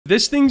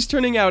This thing's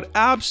turning out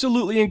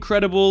absolutely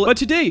incredible. But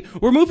today,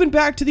 we're moving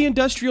back to the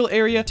industrial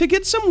area to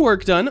get some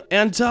work done.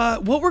 And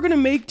what we're gonna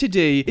make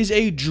today is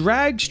a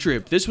drag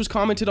strip. This was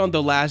commented on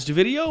the last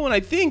video, and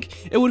I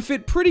think it would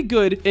fit pretty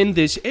good in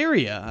this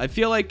area. I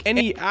feel like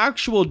any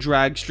actual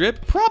drag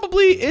strip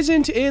probably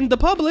isn't in the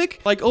public,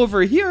 like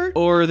over here,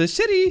 or the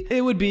city.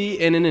 It would be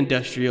in an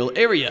industrial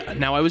area.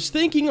 Now, I was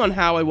thinking on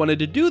how I wanted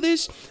to do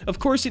this. Of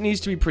course, it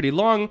needs to be pretty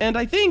long, and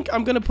I think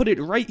I'm gonna put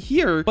it right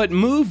here, but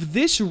move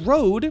this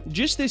road,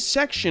 just this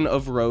section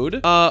of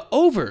road,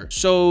 over.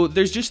 So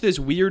there's just this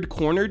weird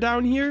corner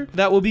down here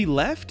that will be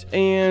left,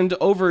 and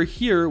over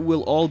here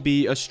will all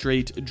be a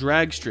straight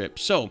drag strip.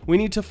 So we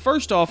need to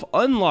first off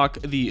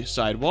unlock the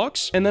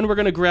sidewalks, and then we're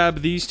gonna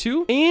grab these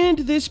two and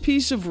this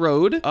piece of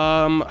road.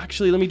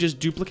 Actually, let me just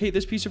duplicate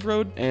this piece of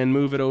road and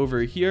move it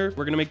over here.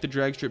 We're gonna make the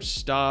drag strip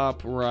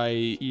stop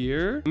right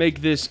here.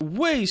 Make this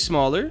way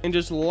smaller and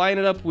just line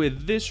it up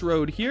with this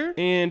road here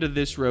and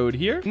this road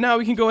here. Now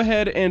we can go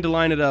ahead and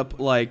line it up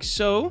like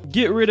so.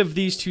 Get rid of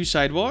these two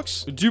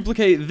sidewalks,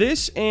 duplicate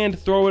this, and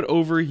throw it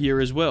over here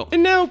as well.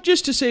 And now,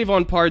 just to save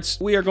on parts,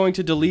 we are going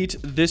to delete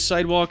this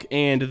sidewalk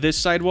and this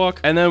sidewalk,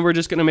 and then we're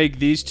just gonna make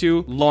these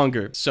two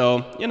longer.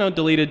 So, you know,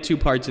 deleted two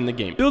parts in the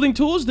game. Building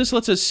tools, this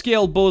lets us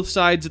scale both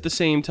sides at the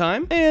same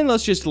time, and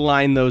let's just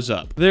line those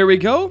up. There we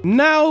go.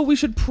 Now, we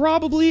should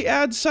probably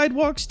add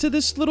sidewalks to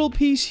this little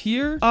piece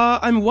here.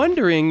 I'm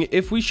wondering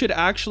if we should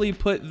actually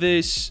put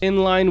this in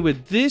line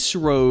with this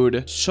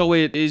road so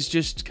it is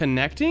just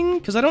connecting,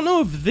 because I don't know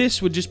if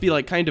this would just be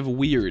like kind of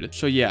weird.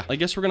 So yeah, I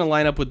guess we're gonna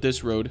line up with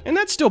this road, and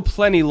that's still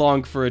plenty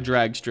long for a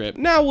drag strip.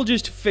 Now we'll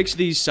just fix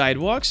these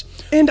sidewalks,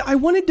 and I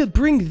wanted to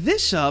bring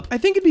this up. I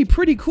think it'd be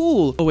pretty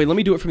cool. Oh wait, let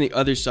me do it from the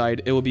other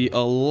side. It will be a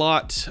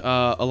lot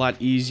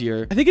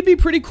easier. I think it'd be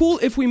pretty cool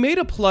if we made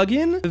a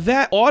plugin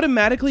that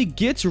automatically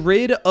gets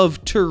rid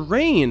of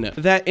terrain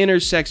that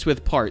intersects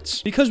with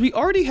parts, because we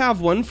already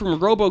have one from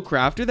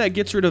RoboCrafter that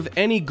gets rid of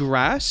any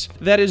grass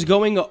that is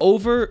going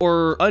over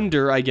or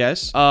under, I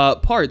guess,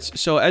 parts.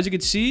 So as you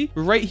can see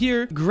right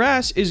here,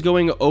 grass is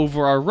going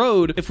over our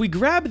road. If we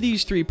grab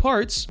these three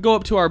parts, go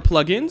up to our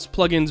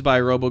plugins by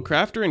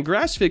RoboCrafter and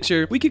grass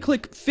fixer, we could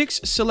click fix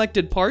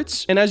selected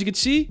parts, and as you can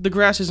see, the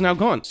grass is now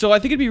gone. So I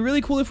think it'd be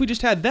really cool if we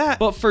just had that,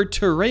 but for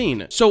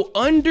terrain. So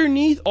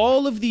underneath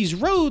all of these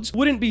roads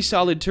wouldn't be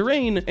solid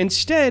terrain.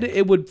 Instead,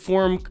 it would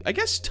form, I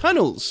guess,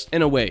 tunnels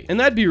in a way, and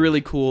that'd be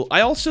really cool.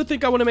 I also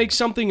think I want to make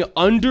something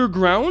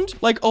underground,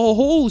 like a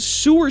whole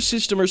sewer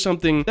system or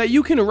something that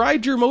you can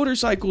ride your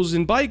motorcycles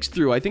and bikes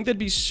through. I think that'd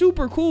be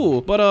super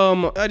cool, but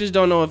I just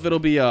don't know if it'll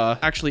be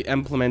actually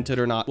implemented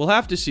or not. We'll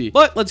have to see.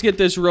 But let's get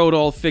this road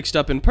all fixed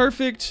up and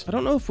perfect. I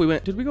don't know if we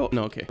went, did we go?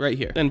 No, okay, right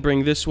here. Then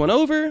bring this one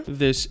over,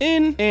 this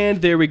in,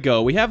 and there we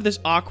go. We have this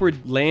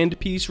awkward land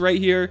piece right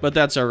here, but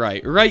that's all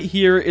right. Right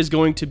here is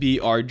going to be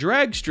our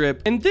drag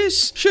strip, and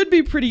this should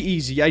be pretty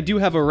easy. I do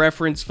have a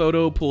reference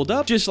photo pulled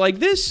up just like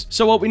this.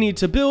 So what we need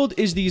to build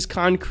is these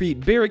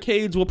concrete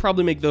barricades. We'll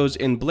probably make those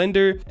in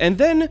Blender, and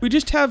then we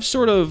just have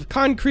sort of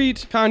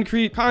concrete,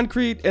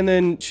 and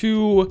then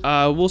two,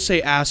 we'll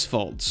say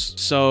asphalts.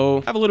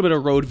 So have a little bit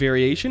of road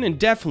variation and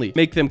definitely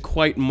make them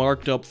quite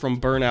marked up from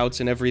burnouts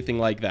and everything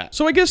like that.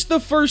 So I guess the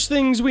first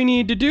things we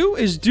need to do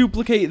is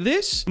duplicate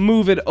this,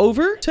 move it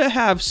over to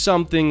have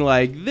something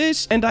like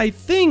this, and I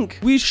think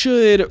we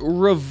should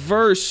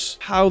reverse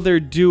how they're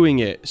doing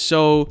it.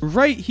 So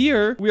right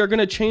here, we are going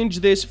to change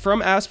this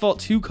from asphalt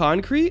to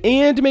concrete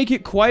and make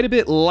it quite a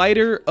bit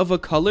lighter of a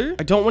color.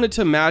 I don't want it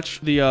to match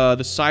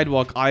the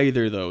sidewalk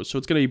either though, so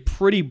it's going to be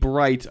pretty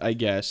bright, I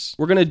guess.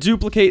 We're going to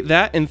duplicate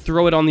that and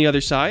throw it on the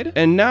other side,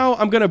 and now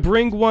I'm going to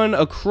bring one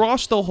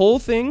across the whole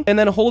thing and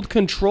then hold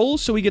control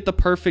so we get the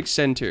perfect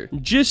center,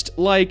 just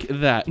like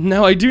that.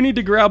 Now I do need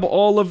to grab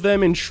all of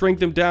them and shrink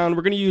them down.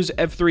 We're going to use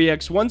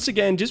F3X once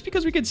again just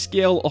because we could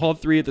scale all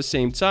three at the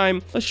same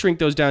time. Let's shrink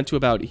those down to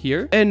about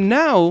here, and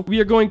now we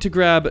are going to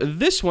grab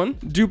this one,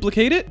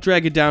 duplicate it,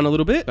 drag it down a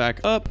little bit, back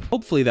up.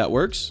 Hopefully that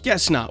works.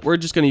 Guess not. We're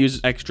just going to use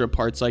extra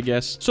parts, I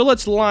guess. So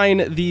let's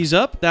line these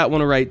up. That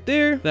one right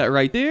there, that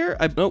right there.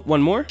 Oh,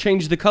 one more.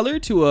 Change the color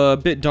to a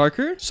bit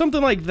darker,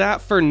 something like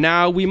that for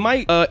now. We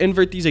might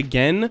invert these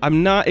again.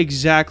 I'm not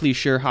exactly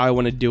sure how I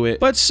want to do it,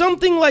 but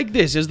something like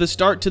this is the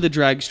start to the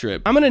drag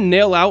strip. I'm going to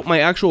nail out my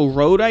actual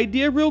road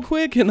idea real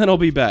quick, and then I'll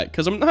be back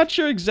because I'm not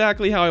sure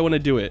exactly how I want to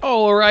do it.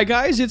 All right,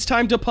 guys, it's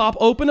time to pop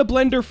open a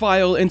Blender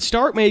file and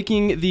start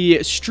making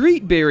the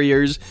street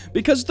barriers,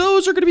 because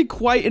those are going to be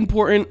quite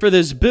important for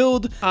this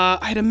build.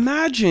 I'd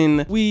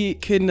imagine we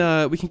can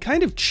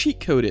kind of cheat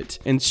code it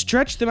and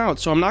stretch them out,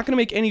 so I'm not going to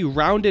make any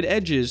rounded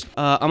edges.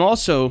 I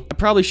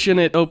probably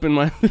shouldn't open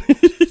my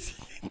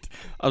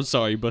I'm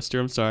sorry, Buster.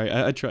 I'm sorry.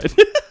 I tried.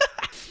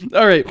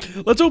 All right,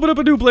 let's open up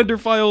a new Blender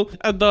file,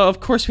 and of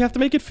course we have to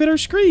make it fit our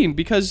screen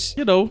because,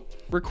 you know,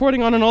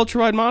 recording on an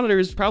ultra-wide monitor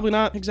is probably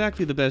not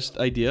exactly the best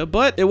idea,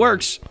 but it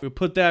works. We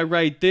put that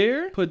right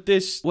there. Put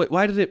this, wait,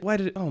 why did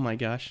it, oh my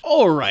gosh.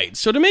 All right,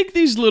 so to make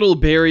these little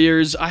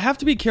barriers, I have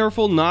to be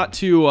careful not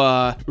to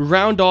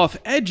round off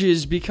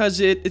edges because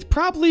it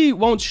probably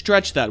won't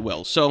stretch that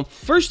well. So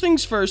first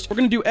things first, we're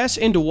gonna do S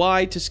and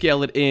Y to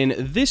scale it in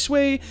this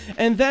way,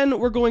 and then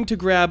we're going to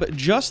grab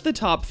just the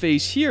top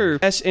face here,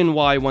 S and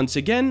Y once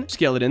again,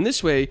 scale it in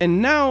this way,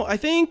 and now I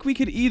think we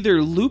could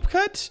either loop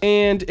cut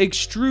and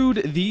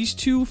extrude these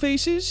two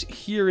faces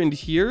here and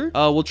here.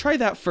 We'll try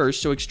that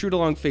first, so extrude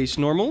along face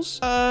normals.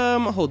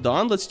 Hold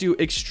on, let's do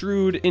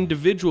extrude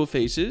individual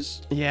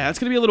faces. Yeah, it's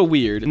gonna be a little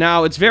weird.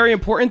 Now, it's very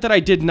important that I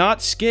did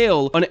not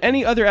scale on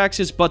any other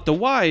axis but the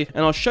Y,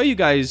 and I'll show you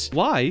guys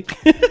why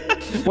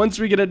once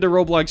we get into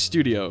Roblox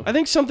Studio. I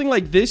think something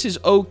like this is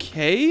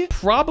okay.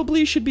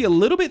 Probably should be a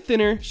little bit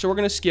thinner, so we're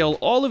gonna scale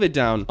all of it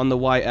down on the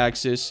Y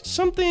axis.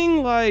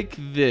 Something like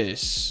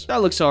this.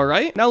 That looks all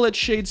right. Now let's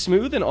shade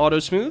smooth and auto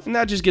smooth, and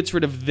that just gets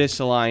rid of this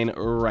line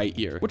right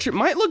here, which it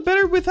might look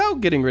better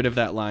without getting rid of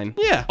that line.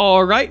 Yeah.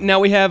 All right, now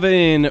we have it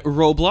in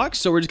Roblox,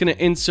 so we're just gonna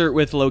insert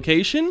with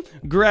location,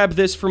 grab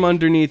this from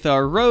underneath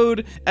our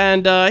road,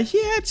 and yeah,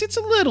 it's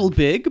a little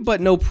big,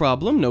 but no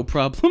problem, no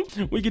problem.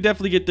 We could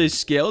definitely get this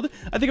scaled.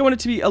 I think I want it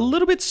to be a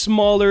little bit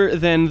smaller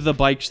than the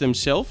bikes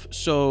themselves,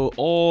 so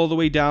all the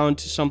way down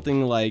to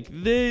something like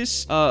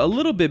this, a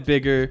little bit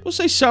bigger. We'll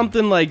say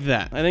something like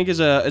that. I think is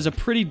a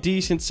pretty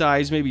decent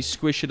size. Maybe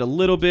squish it a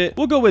little bit.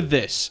 We'll go with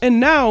this. And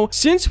now,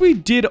 since we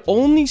did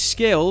only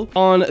scale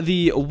on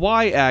the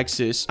Y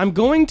axis, I'm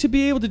going to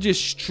be able to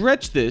just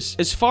stretch this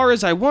as far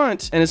as I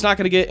want, and it's not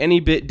going to get any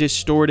bit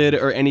distorted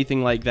or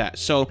anything like that.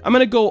 So I'm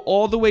going to go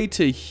all the way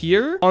to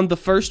here on the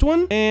first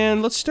one,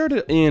 and let's start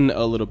it in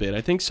a little bit.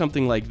 I think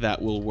something like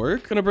that will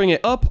work. Gonna bring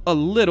it up a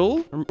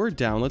little, or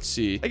down, let's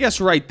see. I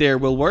guess right there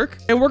will work.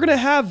 And we're gonna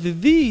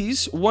have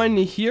these, one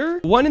here,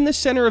 one in the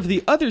center of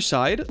the other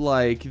side,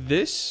 like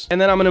this. And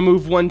then I'm gonna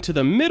move one to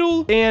the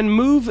middle and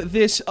move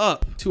this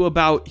up to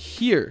about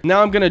here.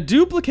 Now I'm gonna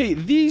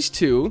duplicate these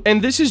two,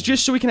 and this is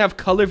just so we can have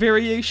color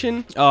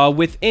variation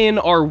within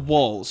our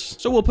walls.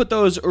 So we'll put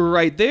those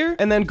right there,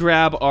 and then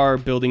grab our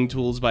building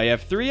tools by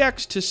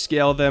F3X to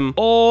scale them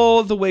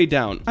all the way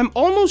down. I'm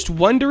almost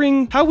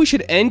wondering how we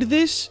should end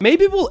this.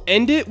 Maybe we'll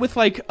end it with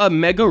like a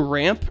mega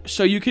ramp,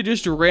 so you could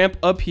just ramp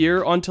up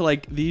here onto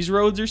like these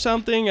roads or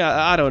something.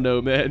 I don't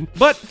know, man.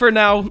 But for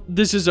now,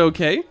 this is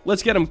okay.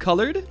 Let's get them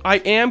colored. I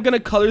am gonna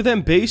color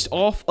them based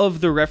off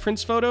of the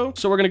reference photo.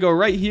 So we're gonna go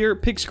right here,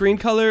 pick screen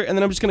color, and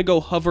then I'm just gonna go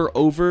hover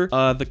over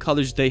the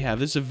colors they have.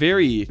 This is a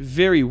very,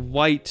 very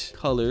white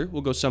color.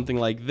 We'll go something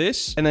like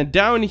this. And then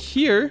down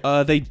here,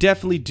 they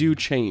definitely do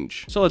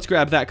change. So let's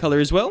grab that color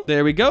as well.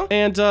 There we go.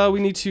 And we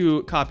need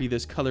to copy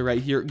this color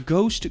right here.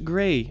 Ghost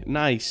gray.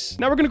 Nice.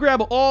 Now we're gonna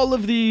grab all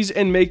of these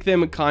and make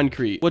them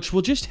concrete, which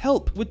will just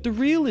help with the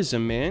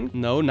realism, man.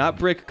 No, not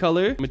brick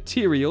color.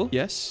 Material.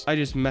 Yes. I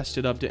just messed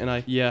it up, didn't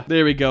I? Yeah.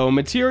 There we go.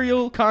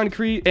 Material,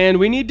 concrete. And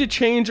we need to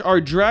change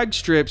our drag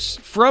strips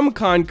from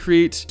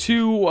concrete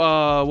to,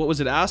 what was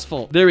it?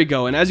 Asphalt. There we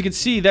go. And as you can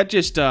see, that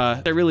just,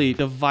 that really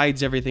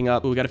divides everything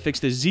up. Ooh, we gotta fix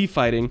the Z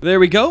fighting. There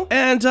we go.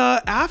 And,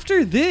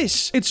 after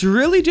this, it's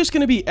really just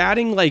gonna be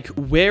adding, like,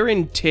 wear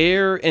and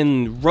tear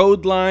and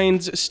road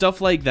lines,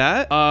 stuff like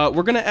that.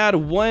 We're gonna add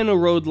one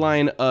road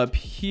line up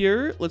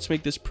here. Let's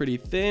make this pretty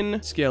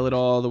thin. Scale it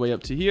all the way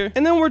up to here.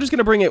 And then we're just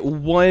gonna bring it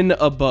one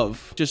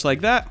above, just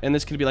like that. And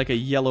this can be like a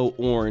yellow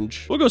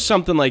orange. We'll go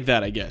something like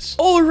that, I guess.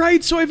 All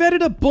right, so I've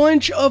added a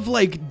bunch of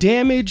like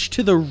damage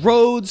to the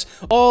roads.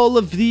 All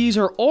of these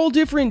are all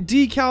different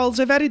decals.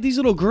 I've added these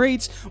little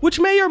grates, which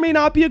may or may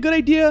not be a good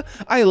idea.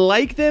 I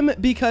like them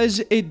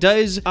because it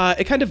does,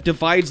 it kind of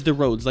divides the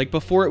roads. Like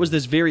before it was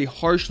this very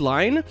harsh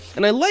line,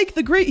 and I like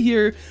the grate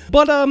here,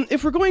 but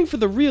if we're going for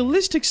the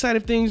realistic side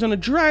of things on a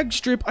drag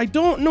strip, I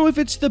don't know if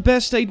it's the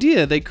best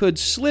idea. They could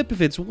slip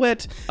if it's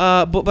wet,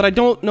 but I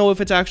don't know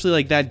if it's actually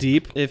like that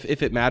deep,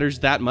 if it matters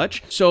that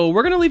much. So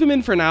we're gonna leave them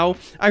in for now.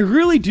 I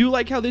really do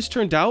like how this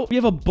turned out. We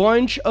have a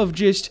bunch of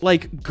just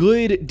like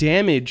good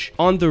damage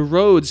on the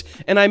roads,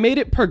 and I made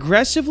it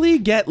progressively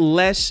get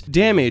less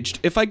damaged.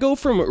 If I go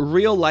from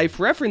real life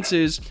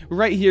references,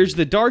 right here's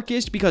the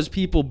darkest because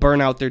people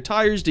burn out their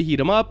tires to heat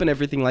them up and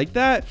everything like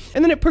that,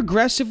 and then it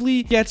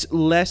progressively gets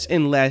less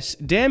and less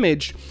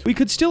damaged. We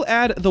could still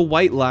add the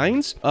white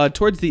lines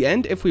towards the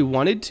end if we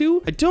wanted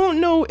to. I don't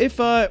know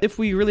if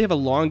we really have a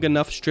long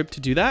enough strip to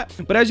do that,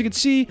 but as you can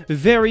see,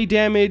 very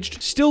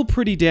damaged, still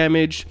pretty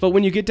damaged, but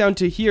when you get down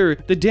to here,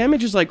 the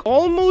damage is like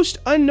almost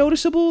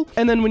unnoticeable,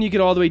 and then when you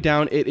get all the way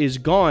down, it is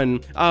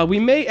gone. We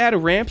may add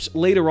ramps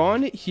later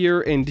on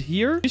here and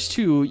here, just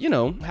to, you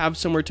know, have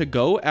somewhere to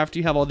go after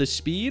you have all this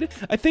speed.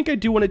 I think I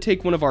do want to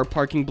take one of our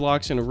parking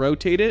blocks and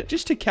rotate it,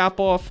 just to cap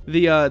off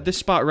the this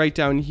spot right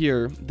down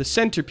here, the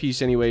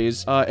centerpiece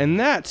anyways, and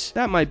that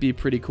might be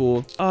pretty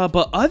cool.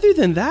 But other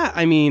than that,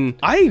 I mean,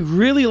 I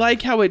really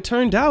like how it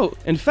turned out.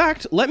 In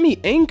fact, let me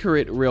anchor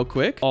it real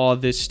quick. All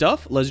this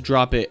stuff, let's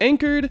drop it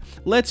anchored.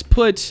 Let's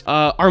put,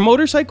 our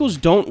motorcycles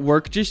don't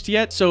work just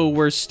yet, so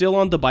we're still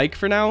on the bike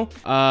for now.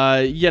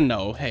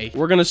 Hey,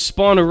 we're gonna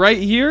spawn right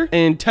here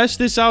and test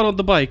this out on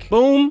the bike.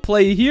 Boom,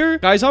 play here.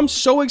 Guys, I'm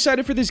so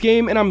excited for this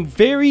game, and I'm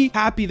very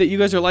happy that you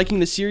guys are liking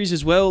the series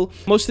as well.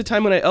 Most of the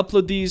time when I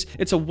upload these,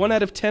 it's a 1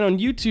 out of 10 on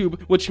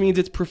YouTube, which means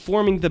it's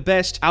performing the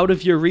best out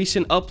of your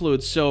recent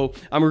uploads. So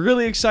I'm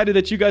really excited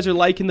that you guys are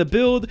liking the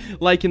build,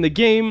 liking the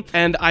game,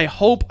 and I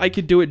hope I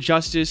could do it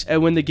justice.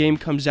 And when the game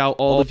comes out,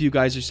 all of you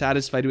guys are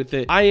satisfied with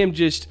it. I am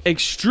just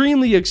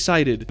extremely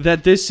excited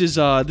that this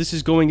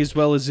is going as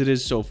well as it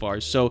is so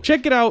far. So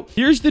check it out.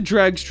 Here's the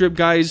drag strip,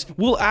 guys.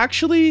 We'll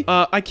actually,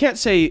 I can't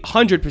say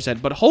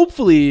 100%, but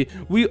hopefully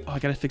I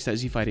gotta fix that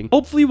Z fighting.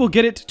 Hopefully we'll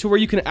get it to where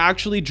you can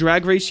actually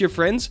drag race your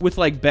friends with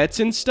like bets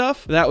and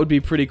stuff. That would be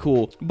pretty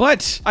cool.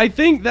 But I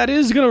think that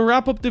is gonna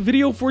wrap up the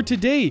video for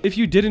today. If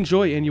you did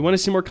enjoy and you want to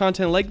see more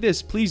content like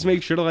this, please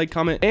make sure to like,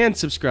 comment, and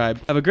subscribe.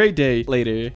 Have a great day. Later.